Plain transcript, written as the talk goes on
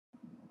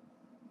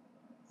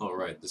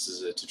Alright, this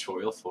is a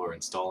tutorial for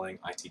installing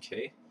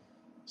ITK.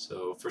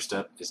 So first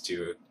step is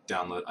to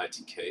download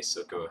ITK,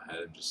 so go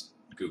ahead and just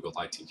Google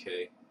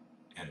ITK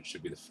and it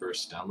should be the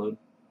first download.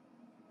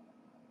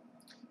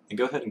 And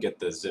go ahead and get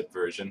the zip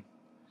version.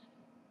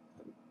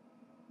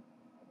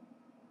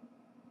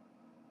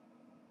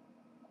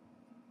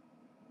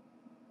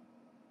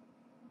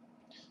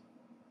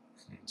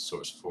 And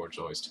SourceForge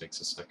always takes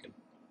a second.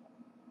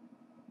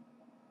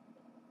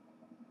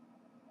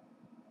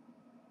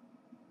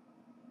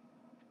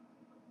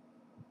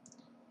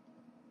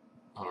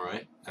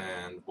 Alright,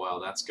 and while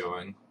that's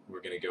going,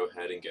 we're going to go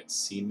ahead and get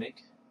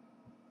CMake.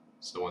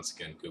 So once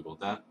again, Google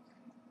that.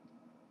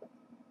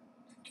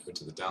 Go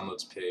to the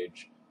downloads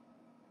page.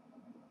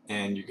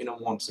 And you're going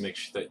to want to make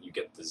sure that you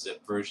get the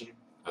zip version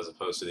as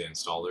opposed to the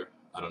installer.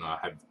 I don't know,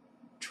 I've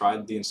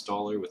tried the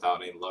installer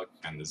without any luck,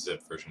 and the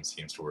zip version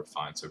seems to work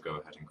fine, so go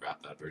ahead and grab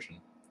that version.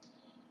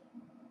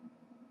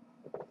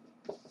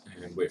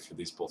 And wait for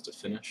these both to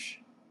finish.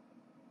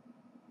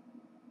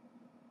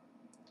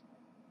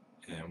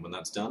 And when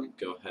that's done,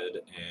 go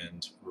ahead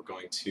and we're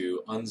going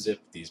to unzip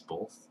these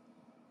both.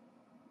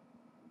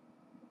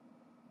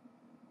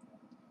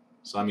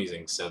 So I'm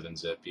using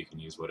 7-zip, you can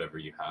use whatever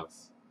you have.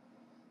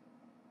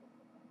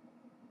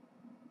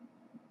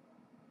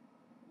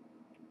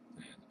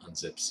 And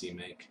unzip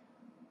CMake.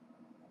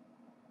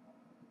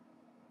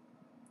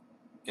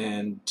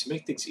 And to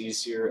make things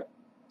easier,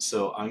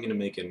 so I'm going to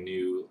make a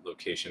new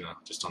location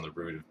just on the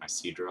root of my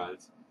C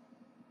drive.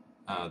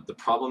 The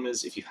problem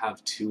is if you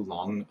have too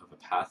long of a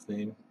path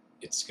name,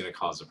 it's going to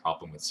cause a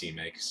problem with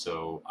CMake,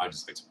 so I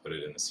just like to put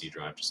it in the C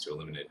drive just to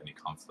eliminate any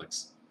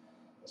conflicts.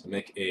 So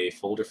make a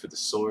folder for the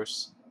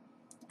source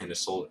and a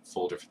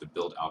folder for the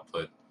build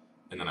output,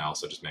 and then I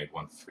also just made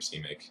one for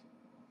CMake.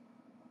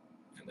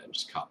 And then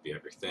just copy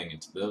everything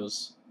into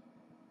those,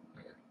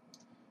 or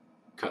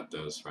cut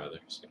those rather,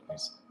 so you don't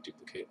use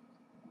duplicate.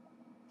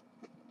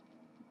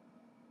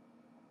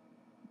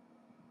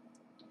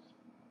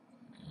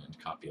 And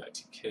copy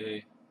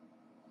ITK.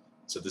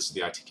 So this is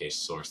the ITK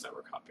source that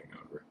we're copying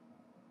over.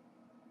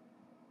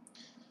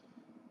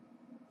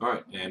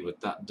 Alright, and with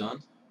that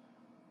done,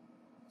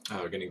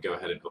 we're going to go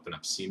ahead and open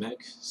up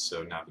CMake.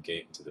 So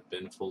navigate into the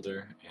bin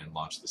folder and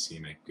launch the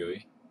CMake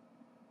GUI.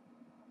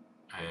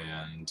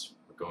 And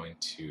we're going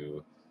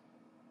to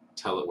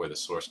tell it where the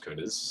source code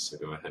is. So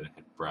go ahead and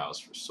hit browse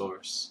for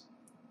source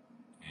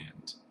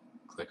and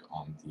click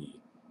on the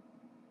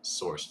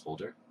source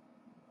folder.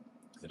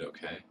 Hit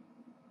OK.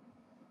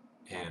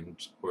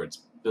 And where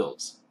it's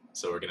built.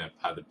 So we're going to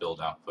have the build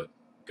output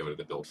go to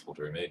the build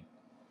folder we made.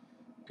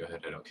 Go ahead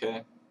and hit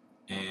OK.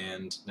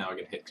 And now we're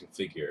going to hit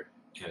configure.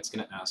 And it's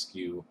going to ask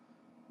you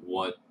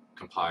what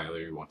compiler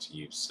you want to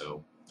use.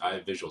 So I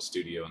have Visual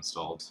Studio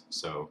installed,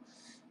 so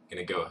I'm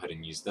going to go ahead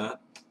and use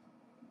that.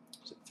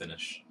 So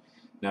finish.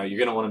 Now you're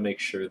going to want to make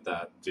sure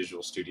that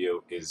Visual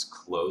Studio is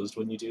closed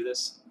when you do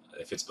this.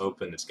 If it's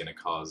open, it's going to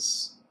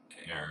cause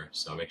an error,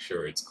 so make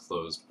sure it's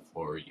closed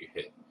before you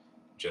hit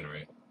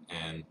generate.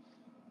 And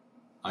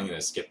I'm going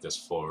to skip this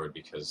forward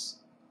because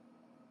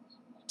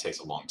it takes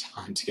a long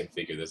time to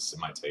configure this. It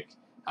might take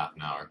half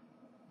an hour.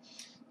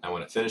 Now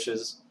when it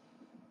finishes,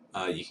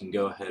 you can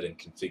go ahead and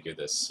configure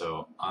this.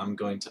 So I'm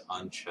going to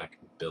uncheck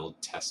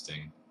build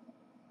testing.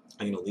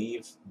 I'm going to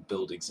leave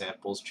build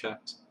examples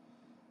checked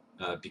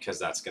because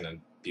that's going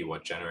to be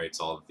what generates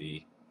all of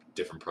the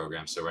different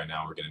programs. So right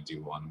now we're going to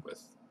do one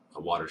with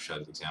a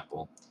watershed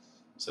example.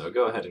 So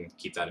go ahead and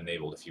keep that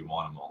enabled if you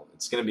want them all.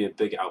 It's going to be a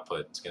big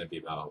output. It's going to be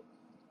about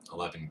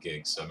 11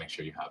 gigs, so make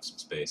sure you have some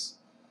space.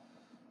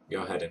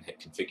 Go ahead and hit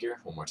configure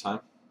one more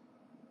time.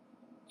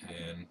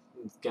 And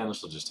again,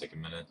 this will just take a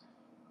minute.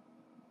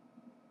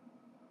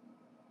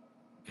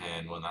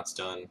 And when that's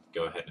done,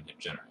 go ahead and hit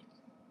generate.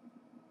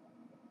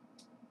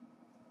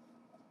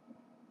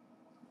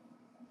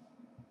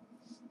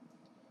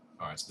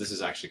 Alright, so this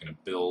is actually going to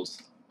build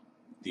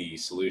the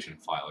solution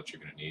file that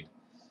you're going to need.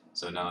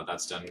 So now that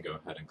that's done, go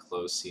ahead and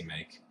close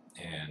CMake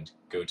and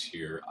go to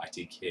your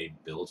ITK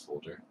build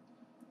folder.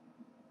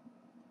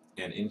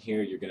 And in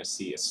here, you're going to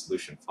see a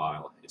solution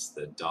file. It's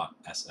the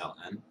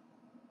 .sln.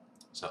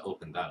 So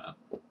open that up.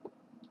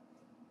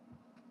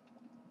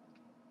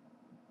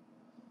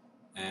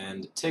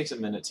 And it takes a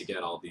minute to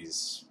get all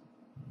these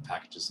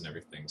packages and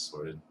everything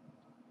sorted.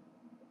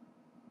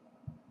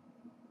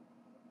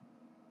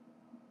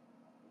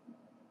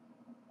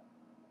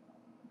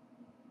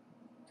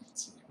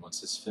 Let's see. Once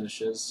this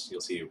finishes,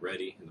 you'll see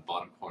ready in the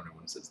bottom corner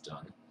once it's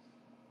done.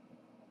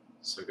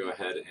 So go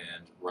ahead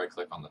and right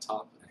click on the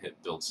top and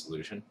hit build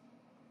solution.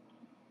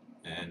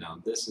 And now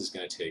this is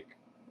going to take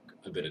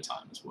a bit of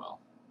time as well.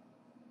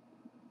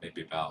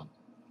 Maybe about,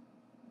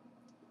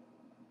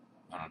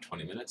 I don't know,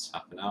 20 minutes,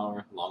 half an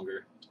hour,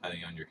 longer,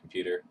 depending on your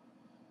computer.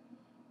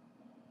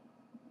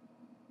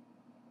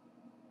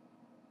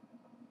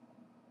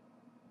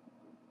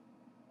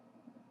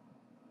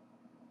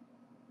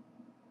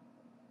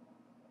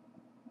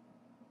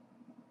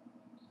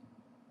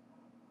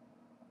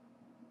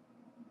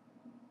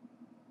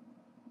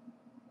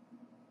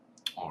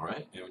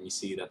 Alright, and when you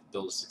see that the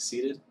build has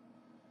succeeded,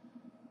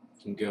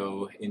 You can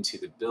go into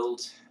the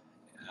build,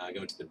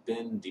 go into the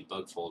bin,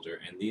 debug folder,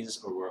 and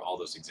these are where all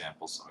those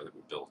examples are that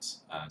we built.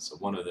 So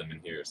one of them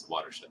in here is the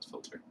watershed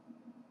filter.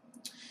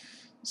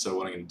 So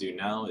what I'm going to do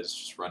now is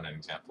just run an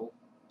example.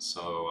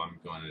 So I'm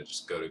going to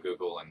just go to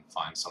Google and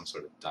find some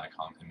sort of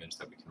DICOM image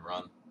that we can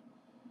run.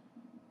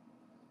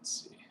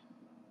 Let's see.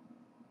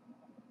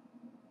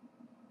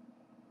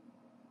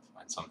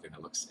 Find something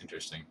that looks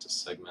interesting to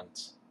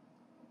segment.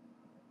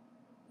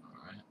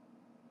 Alright,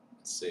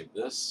 let's save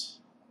this.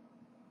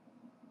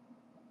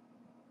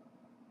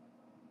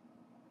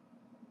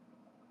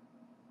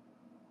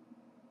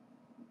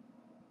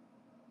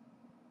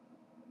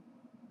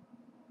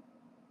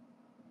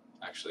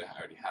 Actually, I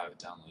already have it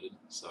downloaded,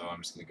 so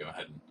I'm just going to go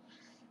ahead and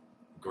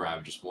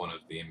grab just one of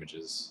the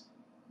images.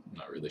 I'm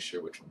not really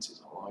sure which ones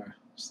these all are.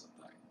 Just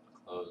let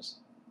that close.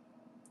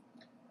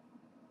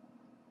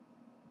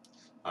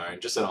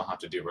 Alright, just so I don't have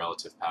to do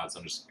relative paths,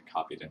 I'm just going to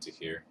copy it into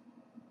here.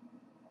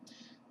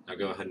 Now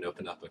go ahead and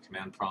open up a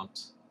command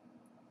prompt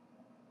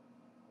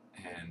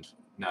and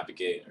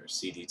navigate or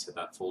CD to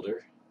that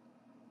folder.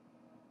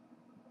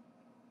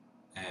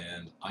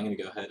 And I'm going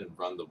to go ahead and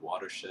run the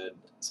watershed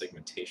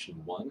segmentation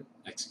 1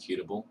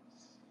 executable,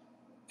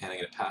 and I'm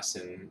going to pass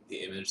in the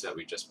image that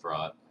we just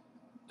brought,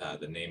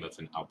 the name of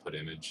an output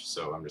image,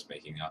 so I'm just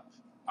making up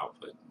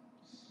output.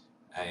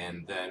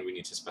 And then we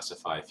need to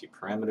specify a few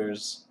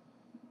parameters.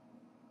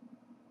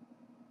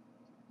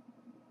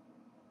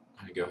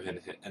 I'm going to go ahead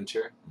and hit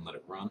enter and let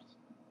it run.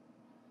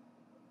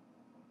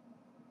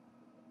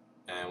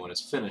 And when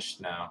it's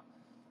finished now,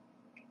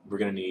 we're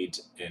going to need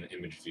an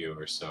image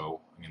viewer,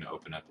 so I'm going to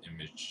open up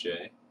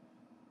image.j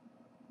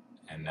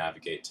and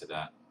navigate to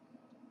that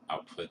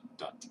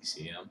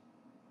output.tcm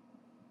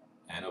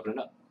and open it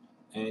up.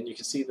 And you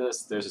can see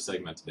this, there's a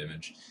segmented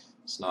image.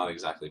 It's not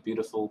exactly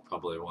beautiful,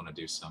 probably want to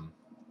do some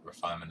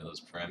refinement of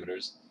those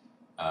parameters,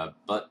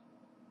 but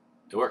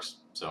it works,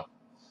 so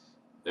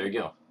there you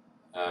go.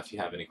 If you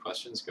have any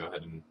questions, go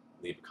ahead and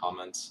leave a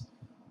comment,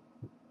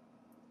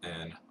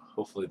 and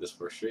hopefully this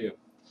works for you.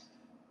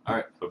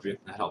 Alright, hope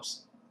that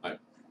helps.